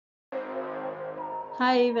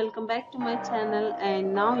Hi, welcome back to my channel,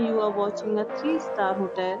 and now you are watching a 3-star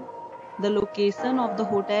hotel. The location of the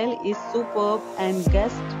hotel is superb and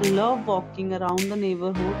guests love walking around the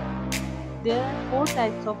neighborhood. There are 4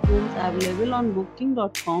 types of rooms available on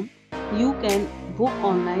booking.com. You can book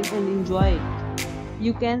online and enjoy it.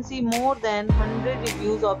 You can see more than 100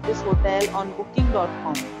 reviews of this hotel on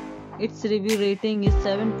booking.com. Its review rating is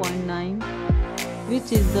 7.9,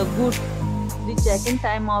 which is the good. The check-in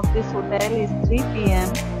time of this hotel is 3 p.m.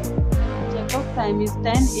 Check-out time is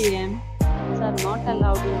 10 a.m. Pets are not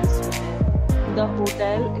allowed in this hotel. The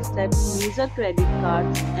hotel accepts major credit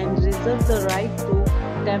cards and reserves the right to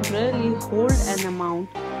temporarily hold an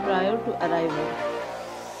amount prior to arrival.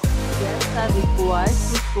 Guests are required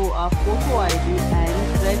to show a photo ID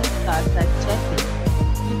and credit cards at check-in.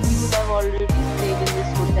 If you have already stayed in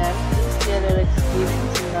this hotel, please share your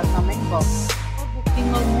experience in the comment box. For booking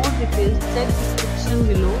or more details, check description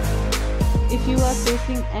below. If you are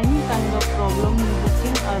facing any kind of problem in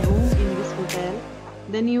booking a room in this hotel,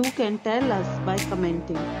 then you can tell us by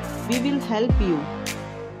commenting. We will help you.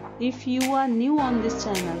 If you are new on this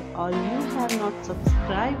channel or you have not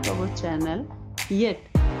subscribed our channel yet,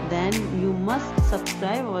 then you must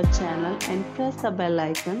subscribe our channel and press the bell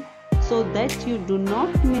icon so that you do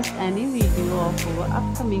not miss any video of our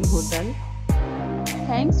upcoming hotel.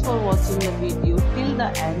 Thanks for watching the video till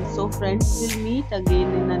the end. So friends, will meet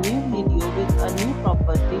again in a new video with a new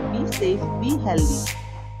property. Be safe, be healthy.